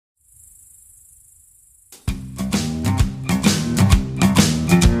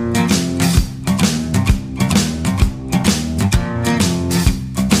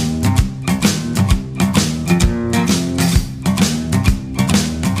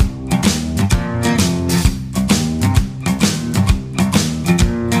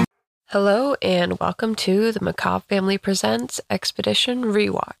Hello and welcome to the Macabre Family Presents Expedition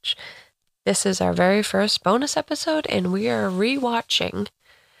Rewatch. This is our very first bonus episode, and we are rewatching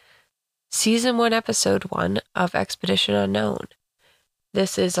Season 1, Episode 1 of Expedition Unknown.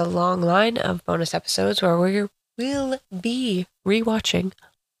 This is a long line of bonus episodes where we will be rewatching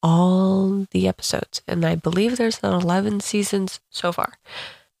all the episodes, and I believe there's 11 seasons so far.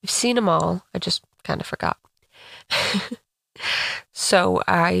 I've seen them all, I just kind of forgot. So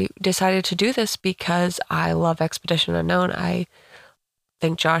I decided to do this because I love Expedition Unknown. I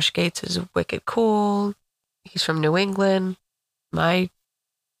think Josh Gates is wicked cool. He's from New England, my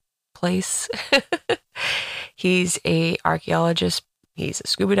place. He's a archaeologist. He's a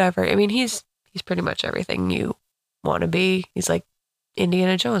scuba diver. I mean, he's pretty much everything you want to be. He's like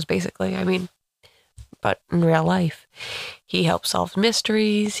Indiana Jones, basically. I mean, but in real life, he helps solve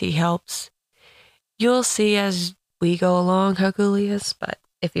mysteries. You'll see as we go along how cool he is, but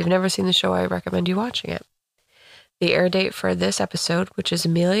if you've never seen the show, I recommend you watching it. The air date for this episode, which is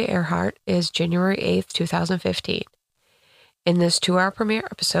Amelia Earhart, is January 8th, 2015. In this 2-hour premiere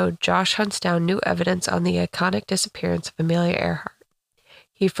episode, Josh hunts down new evidence on the iconic disappearance of Amelia Earhart.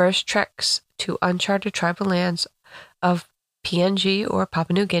 He first treks to uncharted tribal lands of PNG or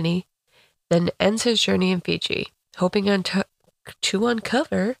Papua New Guinea, then ends his journey in Fiji, hoping to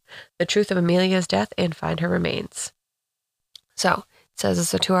uncover the truth of Amelia's death and find her remains. So, it says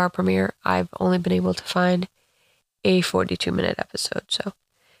it's a 2-hour premiere. I've only been able to find a 42-minute episode, so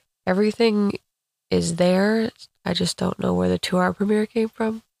everything is there. I just don't know where the 2-hour premiere came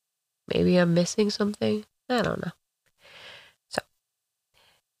from. Maybe I'm missing something. I don't know. So,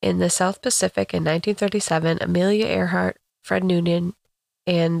 in the South Pacific in 1937, Amelia Earhart, Fred Noonan,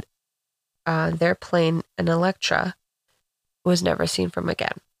 and their plane, an Electra, was never seen from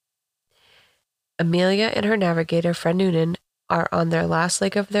again. Amelia and her navigator, Fred Noonan, are on their last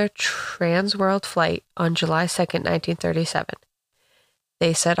leg of their trans-world flight on July 2nd, 1937.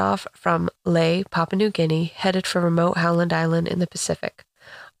 They set off from Lae, Papua New Guinea, headed for remote Howland Island in the Pacific.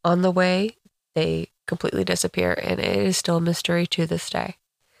 On the way, they completely disappear, and it is still a mystery to this day.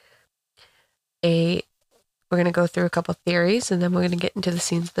 We're going to go through a couple theories, and then we're going to get into the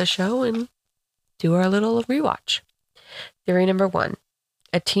scenes of the show and do our little rewatch. Theory number 1.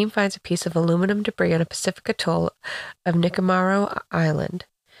 A team finds a piece of aluminum debris on a Pacific atoll of Nikamaro Island,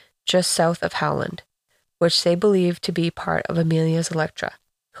 just south of Howland, which they believe to be part of Amelia's Electra.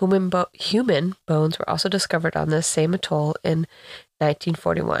 Human bones were also discovered on this same atoll in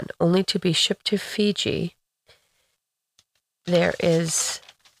 1941, only to be shipped to Fiji. There is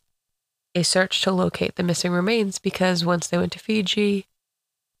a search to locate the missing remains because once they went to Fiji,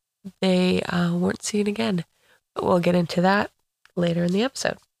 they weren't seen again. But we'll get into that later in the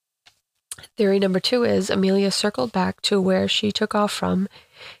episode. Theory number 2 is Amelia circled back to where she took off from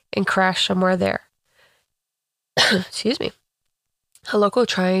and crashed somewhere there. Excuse me. A local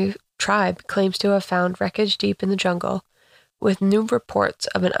tribe claims to have found wreckage deep in the jungle, with new reports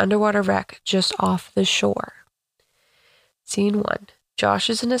of an underwater wreck just off the shore. Scene 1. Josh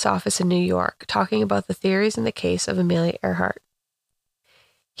is in his office in New York, talking about the theories in the case of Amelia Earhart.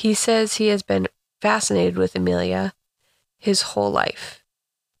 He says he has been fascinated with Amelia his whole life.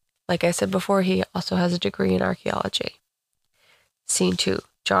 Like I said before, he also has a degree in archaeology. Scene 2.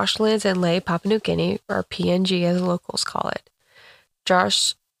 Josh lands in Lae, Papua New Guinea, or PNG as locals call it.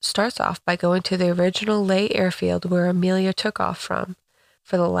 Josh starts off by going to the original Lae airfield where Amelia took off from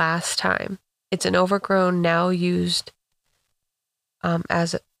for the last time. It's an overgrown, now used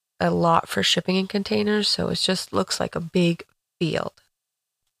as a lot for shipping in containers, so it just looks like a big field.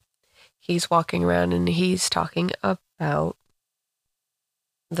 He's walking around and he's talking about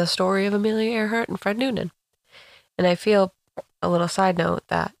the story of Amelia Earhart and Fred Noonan. And I feel, a little side note,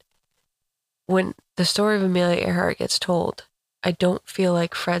 that when the story of Amelia Earhart gets told, I don't feel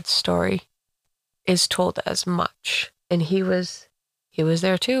like Fred's story is told as much. And he was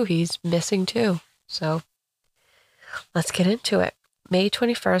there too. He's missing too. So let's get into it. May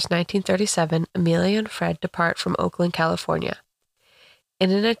 21st, 1937, Amelia and Fred depart from Oakland, California, in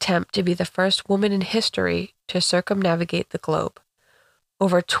an attempt to be the first woman in history to circumnavigate the globe.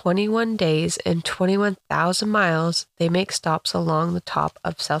 Over 21 days and 21,000 miles, they make stops along the top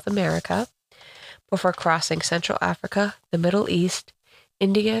of South America before crossing Central Africa, the Middle East,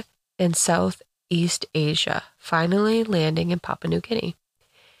 India, and Southeast Asia, finally landing in Papua New Guinea.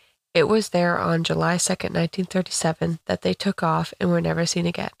 It was there on July 2nd, 1937, that they took off and were never seen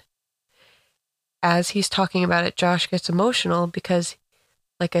again. As he's talking about it, Josh gets emotional because,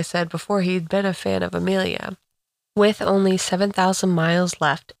 like I said before, he'd been a fan of Amelia. With only 7,000 miles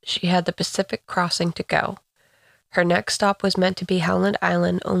left, she had the Pacific crossing to go. Her next stop was meant to be Howland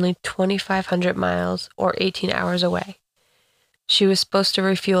Island, only 2,500 miles or 18 hours away. She was supposed to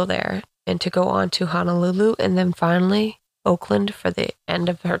refuel there and to go on to Honolulu and then finally Oakland for the end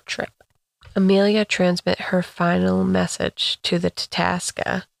of her trip. Amelia transmit her final message to the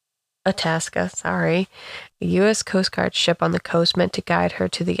Itasca, a U.S. Coast Guard ship on the coast meant to guide her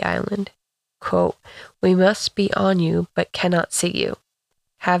to the island. Quote, "We must be on you, but cannot see you.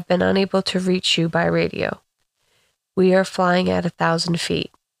 Have been unable to reach you by radio. We are flying at 1,000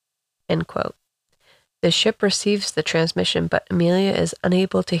 feet." End quote. The ship receives the transmission, but Amelia is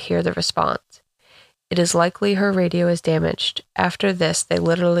unable to hear the response. It is likely her radio is damaged. After this, they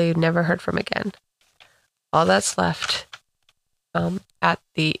literally never heard from again. All that's left at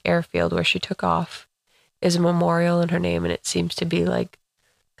the airfield where she took off is a memorial in her name, and it seems to be like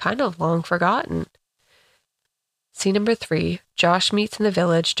kind of long forgotten. Scene number 3, Josh meets in the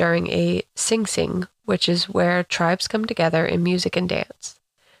village during a sing-sing, which is where tribes come together in music and dance.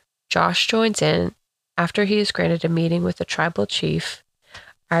 Josh joins in after he is granted a meeting with the tribal chief,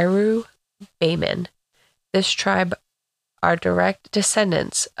 Iru Bayman. This tribe are direct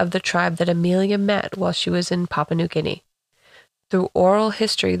descendants of the tribe that Amelia met while she was in Papua New Guinea. Through oral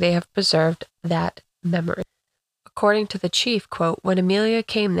history, they have preserved that memory. According to the chief, quote, "When Amelia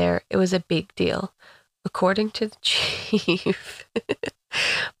came there, it was a big deal." According to the chief,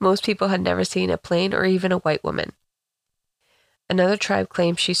 most people had never seen a plain or even a white woman. Another tribe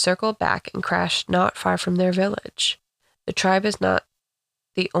claims she circled back and crashed not far from their village. The tribe is not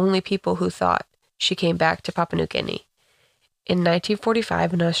the only people who thought she came back to Papua New Guinea. In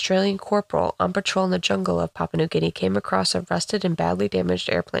 1945, an Australian corporal on patrol in the jungle of Papua New Guinea came across a rusted and badly damaged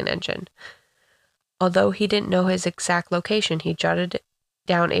airplane engine. Although he didn't know his exact location, he jotted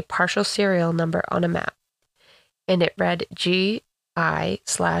down a partial serial number on a map, and it read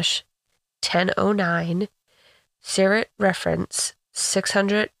GI/1009, Sirit reference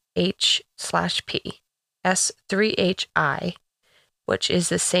 600H/P, S3HI, which is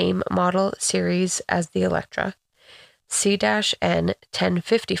the same model series as the Electra,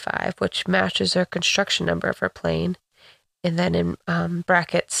 C-N1055, which matches her construction number of her plane, and then in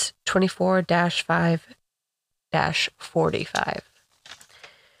brackets 24-5-45.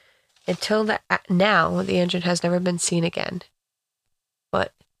 Until now, the engine has never been seen again.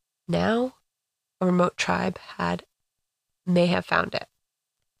 But now, a remote tribe may have found it.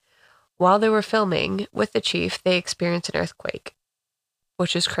 While they were filming with the chief, they experienced an earthquake,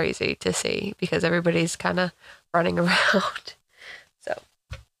 which is crazy to see because everybody's kind of running around. So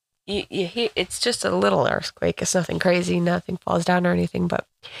you hear, it's just a little earthquake. It's nothing crazy. Nothing falls down or anything. But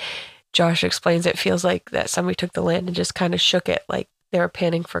Josh explains it feels like that somebody took the land and just kind of shook it like they were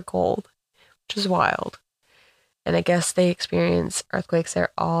panning for gold, which is wild. And I guess they experience earthquakes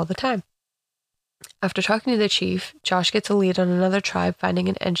there all the time. After talking to the chief, Josh gets a lead on another tribe finding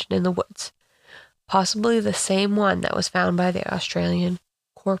an engine in the woods, possibly the same one that was found by the Australian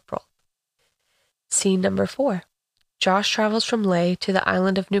corporal. Scene number 4. Josh travels from Lae to the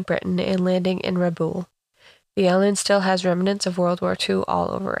island of New Britain and landing in Rabaul. The island still has remnants of World War II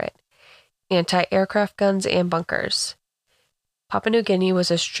all over it, anti-aircraft guns and bunkers. Papua New Guinea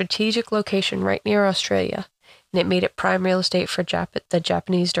was a strategic location right near Australia, and it made it prime real estate for the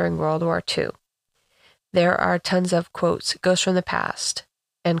Japanese during World War II. There are tons of, quotes, ghosts from the past,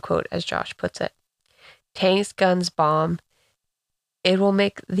 end quote, as Josh puts it. Tanks, guns, bomb. It will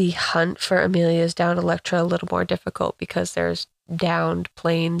make the hunt for Amelia's downed Electra a little more difficult because there's downed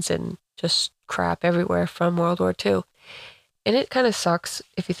planes and just crap everywhere from World War II. And it kind of sucks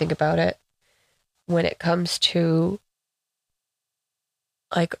if you think about it when it comes to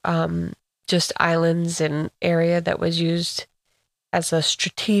like just islands and area that was used as a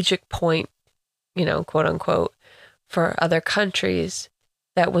strategic point, you know, quote unquote, for other countries,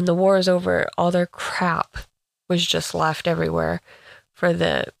 that when the war is over, all their crap was just left everywhere for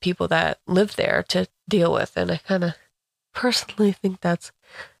the people that lived there to deal with. And I kind of personally think that's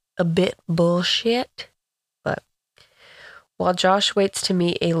a bit bullshit. But while Josh waits to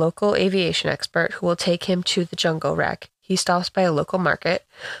meet a local aviation expert who will take him to the jungle wreck, he stops by a local market.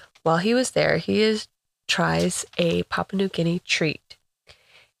 While he was there, he tries a Papua New Guinea treat.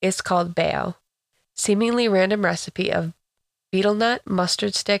 It's called bao, seemingly random recipe of betel nut,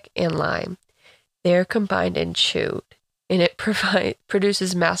 mustard stick, and lime. They are combined and chewed, and it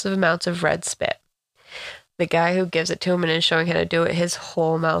produces massive amounts of red spit. The guy who gives it to him and is showing how to do it, his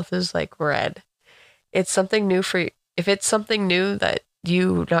whole mouth is like red. It's something new if it's something new that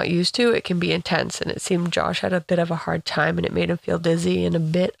you're not used to, it can be intense, and it seemed Josh had a bit of a hard time, and it made him feel dizzy and a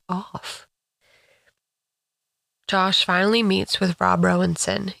bit off. Josh finally meets with Rob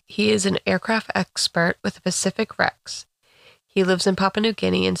Rowanson. He is an aircraft expert with the Pacific Rex. He lives in Papua New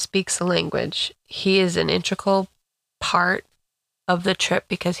Guinea and speaks the language. He is an integral part of the trip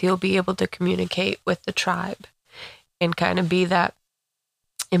because he'll be able to communicate with the tribe and kind of be that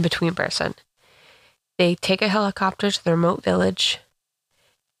in-between person. They take a helicopter to the remote village.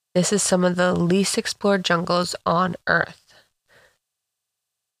 This is some of the least explored jungles on Earth.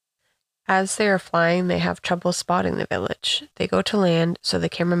 As they are flying, they have trouble spotting the village. They go to land so the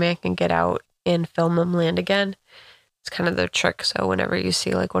cameraman can get out and film them land again. It's kind of their trick. So whenever you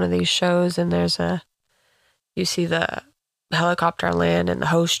see like one of these shows and you see the helicopter land and the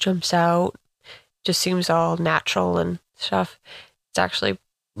host jumps out, just seems all natural and stuff. It's actually,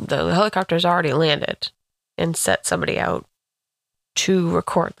 the helicopter's already landed and set somebody out to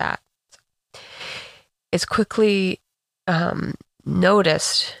record that. It's quickly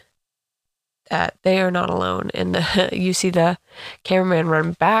noticed that they are not alone. And you see the cameraman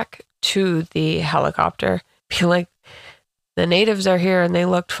run back to the helicopter, be like, the natives are here and they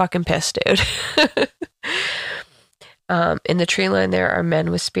looked fucking pissed, dude. In the tree line, there are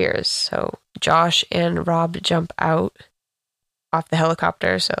men with spears. So Josh and Rob jump out off the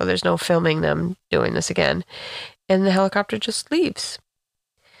helicopter, so there's no filming them doing this again. And the helicopter just leaves.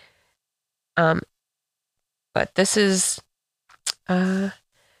 But this is kind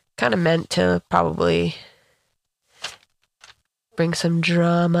of meant to probably bring some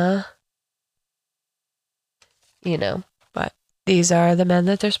drama, but these are the men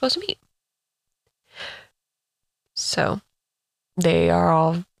that they're supposed to meet. So they are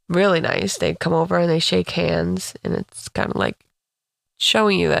all really nice. They come over and they shake hands, and it's kind of like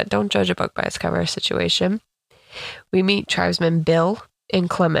showing you that don't judge a book by its cover situation. We meet tribesmen Bill and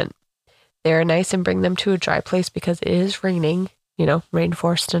Clement. They are nice and bring them to a dry place because it is raining,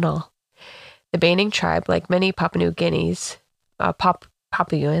 rainforest and all. The Banning tribe, like many Papua New Guineas,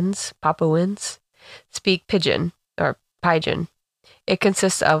 Papuans, speak Pidgin, or Pidgin. It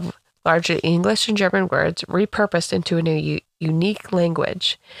consists of largely English and German words repurposed into a new unique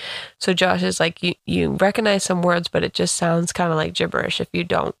language. So Josh is like, you recognize some words, but it just sounds kind of like gibberish if you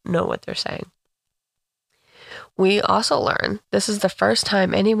don't know what they're saying. We also learn this is the first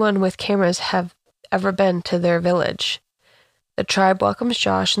time anyone with cameras have ever been to their village. The tribe welcomes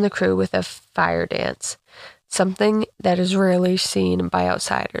Josh and the crew with a fire dance, something that is rarely seen by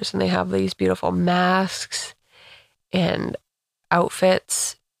outsiders. And they have these beautiful masks and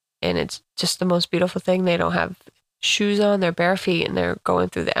outfits, and it's just the most beautiful thing. They don't have shoes on, they're bare feet, and they're going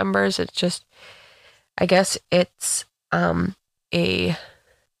through the embers. It's just, I guess it's a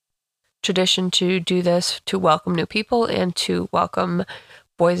tradition to do this to welcome new people and to welcome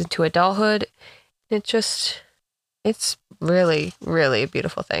boys into adulthood. It's really, really a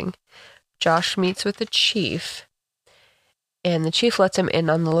beautiful thing. Josh meets with the chief, and the chief lets him in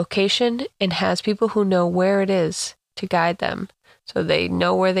on the location and has people who know where it is to guide them. So they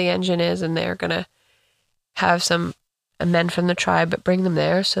know where the engine is, and they're going to have some men from the tribe bring them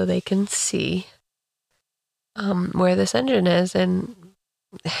there so they can see where this engine is, and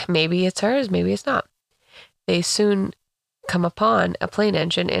maybe it's hers, maybe it's not. They soon come upon a plane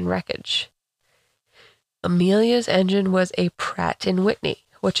engine and wreckage. Amelia's engine was a Pratt & Whitney,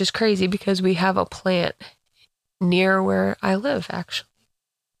 which is crazy because we have a plant near where I live, actually.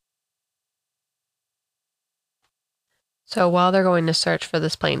 So while they're going to search for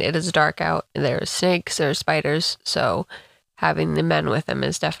this plane, it is dark out. There's snakes, there's spiders, so having the men with them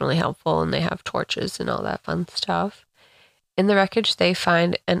is definitely helpful, and they have torches and all that fun stuff. In the wreckage, they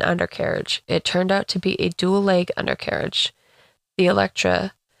find an undercarriage. It turned out to be a dual-leg undercarriage. The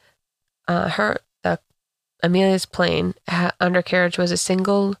Electra, Amelia's plane undercarriage was a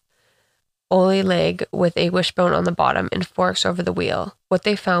single ollie leg with a wishbone on the bottom and forks over the wheel. What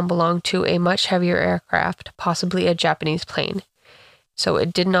they found belonged to a much heavier aircraft, possibly a Japanese plane. So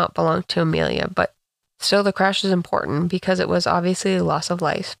it did not belong to Amelia, but still the crash is important because it was obviously a loss of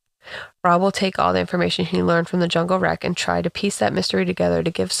life. Rob will take all the information he learned from the jungle wreck and try to piece that mystery together to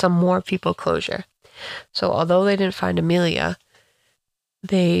give some more people closure. So although they didn't find Amelia,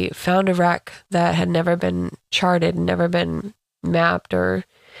 they found a wreck that had never been charted, never been mapped or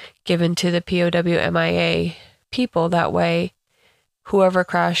given to the POW MIA people. That way, whoever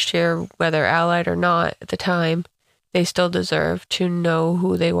crashed here, whether allied or not at the time, they still deserve to know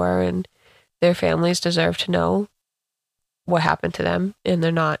who they were, and their families deserve to know what happened to them, and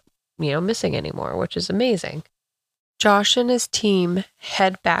they're not, missing anymore, which is amazing. Josh and his team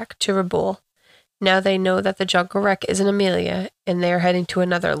head back to Rabaul. Now they know that the jungle wreck isn't Amelia, and they are heading to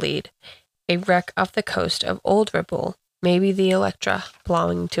another lead, a wreck off the coast of Old Rabaul, maybe the Electra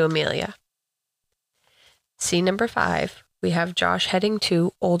belonging to Amelia. Scene number 5, we have Josh heading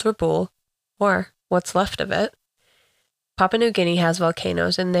to Old Rabaul, or what's left of it. Papua New Guinea has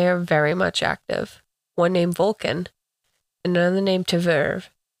volcanoes, and they are very much active. One named Vulcan, and another named Tverv,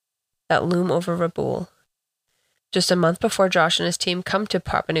 that loom over Rabaul. Just a month before Josh and his team come to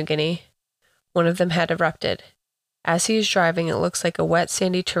Papua New Guinea, one of them had erupted. As he is driving, it looks like a wet,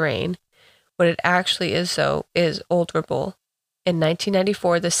 sandy terrain. What it actually is, though, is Old Rabaul. In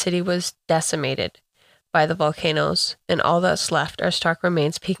 1994, the city was decimated by the volcanoes, and all that's left are stark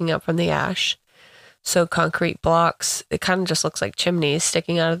remains peeking up from the ash. So concrete blocks, it kind of just looks like chimneys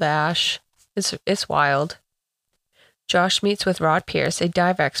sticking out of the ash. It's wild. Josh meets with Rod Pierce, a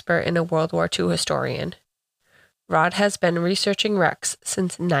dive expert and a World War II historian. Rod has been researching wrecks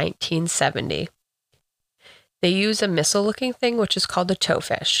since 1970. They use a missile-looking thing, which is called a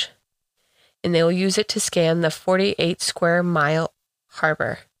towfish, and they will use it to scan the 48 square mile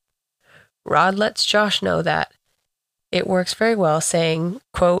harbor. Rod lets Josh know that it works very well, saying,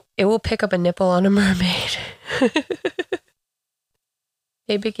 quote, "It will pick up a nipple on a mermaid."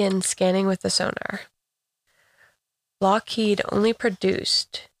 They begin scanning with the sonar. Lockheed only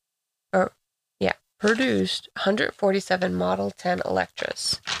produced 147 Model 10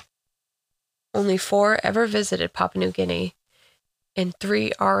 Electras. Only 4 ever visited Papua New Guinea, and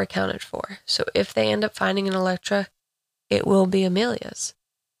 3 are accounted for. So if they end up finding an Electra, it will be Amelia's.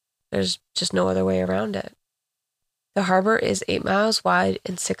 There's just no other way around it. The harbor is 8 miles wide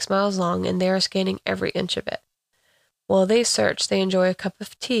and 6 miles long, and they are scanning every inch of it. While they search, they enjoy a cup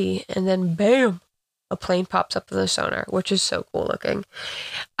of tea, and then bam! A plane pops up in the sonar, which is so cool looking.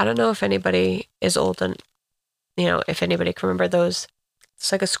 I don't know if anybody is old and, if anybody can remember those. It's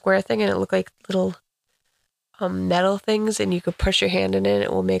like a square thing, and it looked like little metal things, and you could push your hand in it, and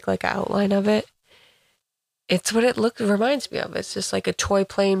it will make like an outline of it. It's what it reminds me of. It's just like a toy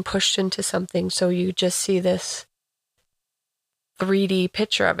plane pushed into something, so you just see this 3D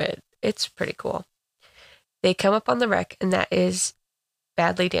picture of it. It's pretty cool. They come up on the wreck, and that is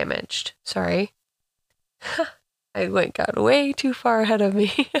badly damaged. Sorry. I got way too far ahead of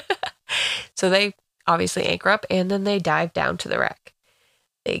me. So they obviously anchor up, and then they dive down to the wreck.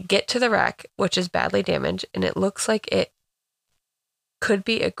 They get to the wreck, which is badly damaged, and it looks like it could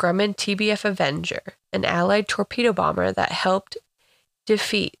be a Grumman TBF Avenger, an Allied torpedo bomber that helped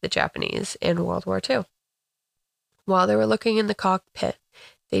defeat the Japanese in World War II. While they were looking in the cockpit,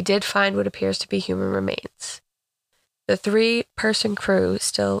 they did find what appears to be human remains. The 3-person crew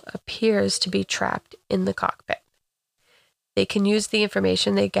still appears to be trapped in the cockpit. They can use the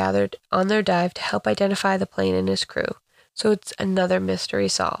information they gathered on their dive to help identify the plane and his crew, so it's another mystery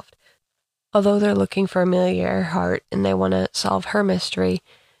solved. Although they're looking for Amelia Earhart and they want to solve her mystery,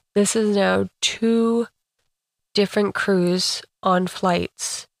 this is now 2 different crews on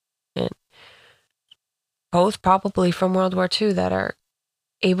flights, and both probably from World War II, that are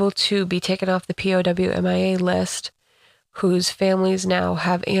able to be taken off the POW MIA list, whose families now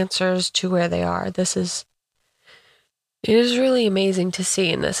have answers to where they are. It is really amazing to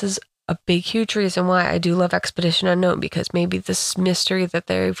see, and this is a big, huge reason why I do love Expedition Unknown, because maybe this mystery that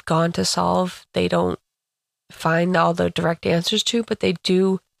they've gone to solve, they don't find all the direct answers to, but they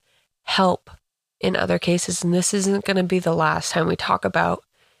do help in other cases, and this isn't going to be the last time we talk about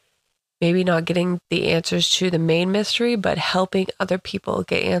maybe not getting the answers to the main mystery, but helping other people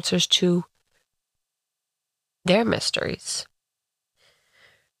get answers to their mysteries.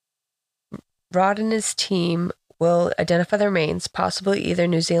 Rod and his team will identify the remains, possibly either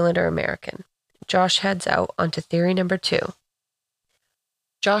New Zealand or American. Josh heads out onto theory number 2.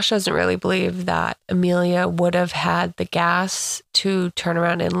 Josh doesn't really believe that Amelia would have had the gas to turn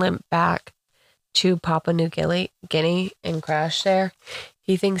around and limp back to Papua New Guinea and crash there.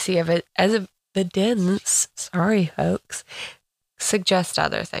 He thinks the evidence, sorry folks, suggests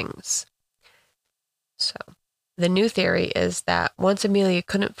other things. So, the new theory is that once Amelia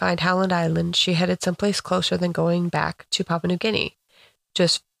couldn't find Howland Island, she headed someplace closer than going back to Papua New Guinea.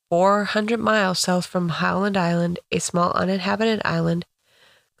 Just 400 miles south from Howland Island, a small uninhabited island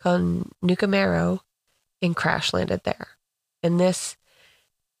called Nukamero, and crash landed there. And this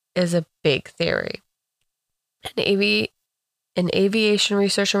is a big theory. An aviation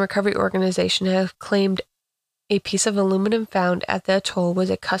research and recovery organization has claimed a piece of aluminum found at the atoll was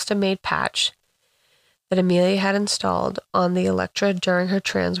a custom-made patch that Amelia had installed on the Electra during her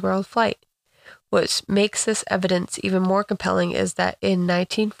Transworld flight. What makes this evidence even more compelling is that in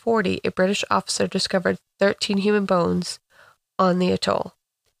 1940, a British officer discovered 13 human bones on the atoll.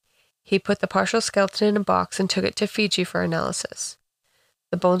 He put the partial skeleton in a box and took it to Fiji for analysis.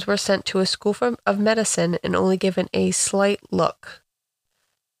 The bones were sent to a school of medicine and only given a slight look.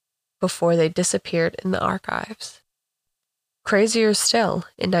 before they disappeared in the archives. Crazier still,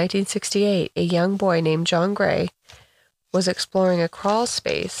 in 1968, a young boy named John Gray was exploring a crawl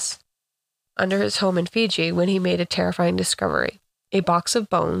space under his home in Fiji when he made a terrifying discovery. A box of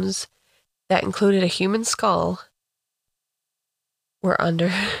bones that included a human skull were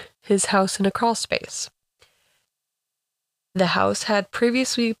under his house in a crawl space. The house had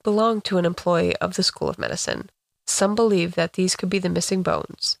previously belonged to an employee of the School of Medicine. Some believe that these could be the missing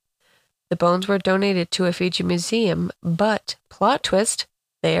bones. The bones were donated to a Fiji museum, but, plot twist,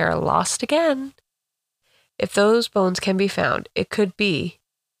 they are lost again. If those bones can be found, it could be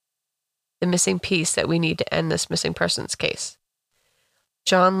the missing piece that we need to end this missing persons case.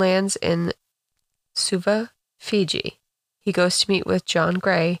 John lands in Suva, Fiji. He goes to meet with John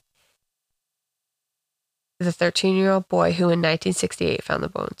Gray, the 13-year-old boy who in 1968 found the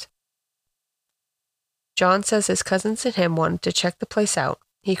bones. John says his cousins and him wanted to check the place out.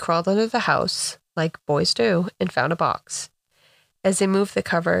 He crawled under the house, like boys do, and found a box. As they moved the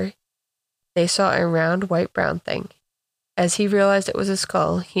cover, they saw a round white-brown thing. As he realized it was a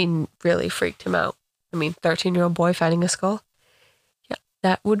skull, he really freaked him out. 13-year-old boy finding a skull? Yeah,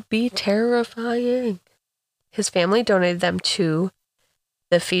 that would be terrifying. His family donated them to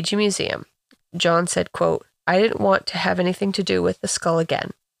the Fiji Museum. John said, quote, "I didn't want to have anything to do with the skull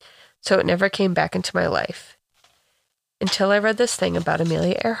again, so it never came back into my life. Until I read this thing about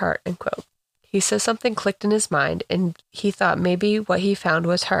Amelia Earhart," end quote. He says something clicked in his mind, and he thought maybe what he found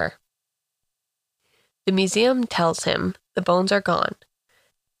was her. The museum tells him the bones are gone.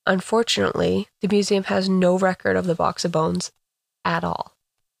 Unfortunately, the museum has no record of the box of bones at all.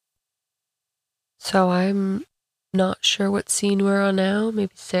 So I'm not sure what scene we're on now,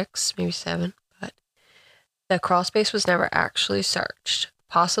 maybe 6, maybe 7, but the crawl space was never actually searched.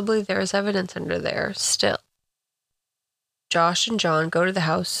 Possibly there is evidence under there still. Josh and John go to the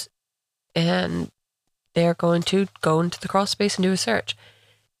house and they're going to go into the crawl space and do a search.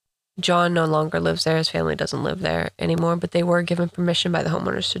 John no longer lives there. His family doesn't live there anymore, but they were given permission by the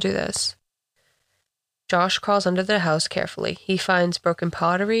homeowners to do this. Josh crawls under the house carefully. He finds broken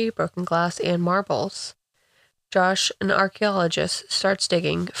pottery, broken glass, and marbles. Josh, an archaeologist, starts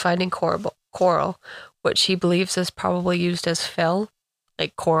digging, finding coral, which he believes is probably used as fill,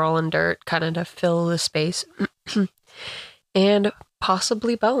 like coral and dirt, kind of to fill the space, and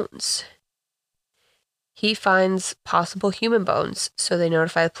possibly bones. He finds possible human bones, so they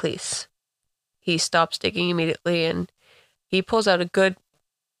notify the police. He stops digging immediately, and he pulls out a good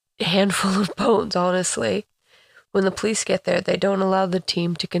handful of bones, honestly. When the police get there, they don't allow the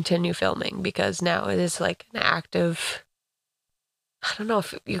team to continue filming, because now it is like an active, I don't know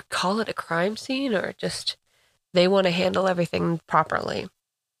if you call it a crime scene, or just they want to handle everything properly.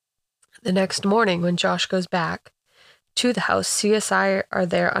 The next morning, when Josh goes back to the house, CSI are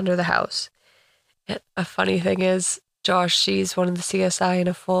there under the house. And a funny thing is, Josh sees one of the CSI in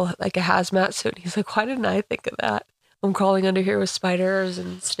a full, like a hazmat suit. And he's like, why didn't I think of that? I'm crawling under here with spiders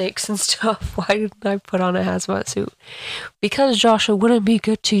and snakes and stuff. Why didn't I put on a hazmat suit? Because, Josh, it wouldn't be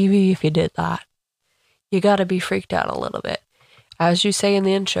good TV if you did that. You gotta be freaked out a little bit. As you say in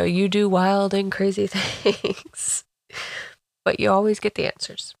the intro, you do wild and crazy things. But you always get the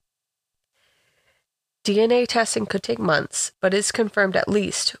answers. DNA testing could take months, but it's confirmed at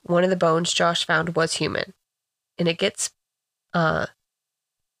least one of the bones Josh found was human. And it gets on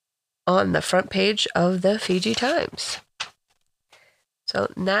the front page of the Fiji Times.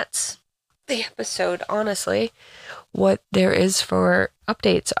 So that's the episode. Honestly, what there is for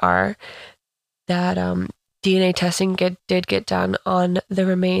updates are that DNA testing did get done on the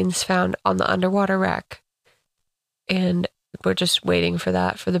remains found on the underwater wreck. And we're just waiting for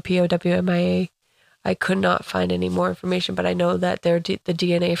that for the POWMIA. I could not find any more information, but I know that the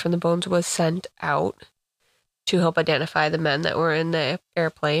DNA from the bones was sent out to help identify the men that were in the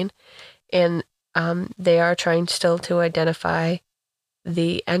airplane. And they are trying still to identify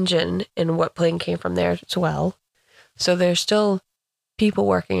the engine and what plane came from there as well. So there's still people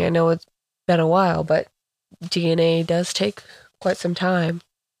working. I know it's been a while, but DNA does take quite some time.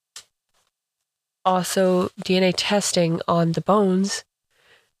 Also, DNA testing on the bones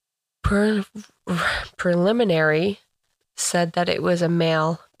preliminary said that it was a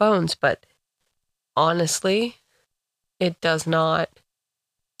male bones, but honestly, it does not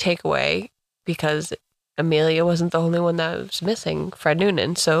take away, because Amelia wasn't the only one that was missing, Fred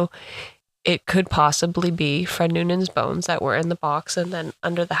Noonan, so it could possibly be Fred Noonan's bones that were in the box and then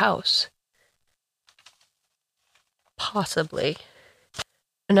under the house. Possibly.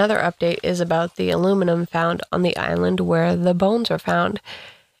 Another update is about the aluminum found on the island where the bones were found.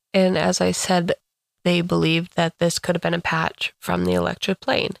 And as I said, they believed that this could have been a patch from the electric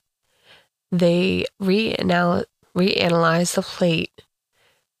plane. They reanalyzed the plate,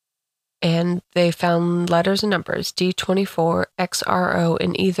 and they found letters and numbers D24XRO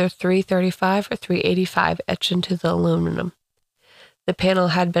in either 335 or 385 etched into the aluminum. The panel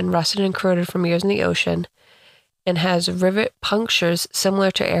had been rusted and corroded from years in the ocean and has rivet punctures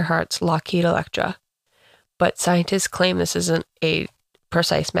similar to Earhart's Lockheed Electra. But scientists claim this isn't a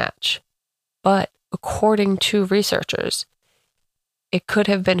precise match. But according to researchers, it could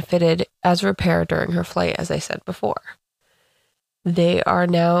have been fitted as a repair during her flight, as I said before. They are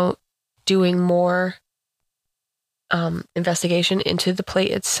now doing more investigation into the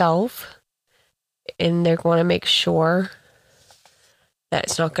plate itself, and they're going to make sure that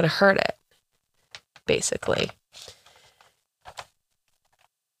it's not going to hurt it, basically.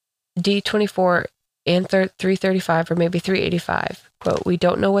 D24 and 335 or maybe 385, quote, "We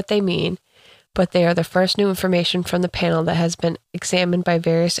don't know what they mean, but they are the first new information from the panel that has been examined by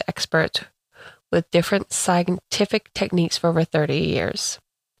various experts with different scientific techniques for over 30 years.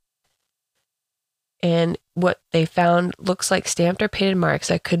 And what they found looks like stamped or painted marks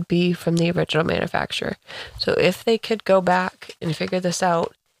that could be from the original manufacturer. So if they could go back and figure this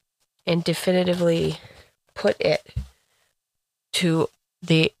out and definitively put it to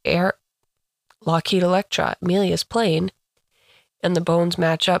the Lockheed Electra, Amelia's plane, and the bones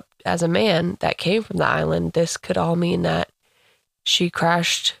match up as a man that came from the island, this could all mean that she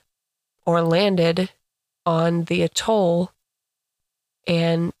crashed or landed on the atoll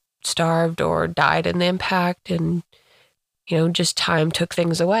and starved or died in the impact, and just time took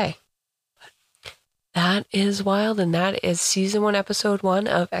things away. That is wild, and that is season 1, episode 1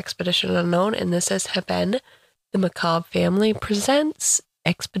 of Expedition Unknown, and this has been the Macabre Family presents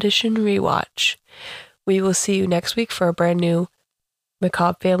Expedition Rewatch. We will see you next week for a brand new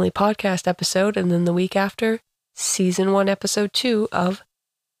Macabre Family podcast episode, and then the week after, season 1, episode 2 of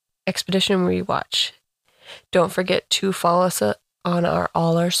Expedition Rewatch. Don't forget to follow us on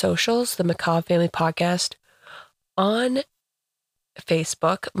all our socials, the Macabre Family Podcast on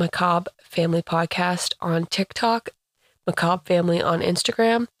Facebook, Macabre Family Podcast on TikTok, Macabre Family on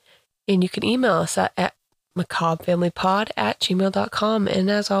Instagram, and you can email us at macabrefamilypod@gmail.com. And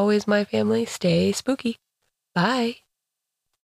as always, my family, stay spooky. Bye.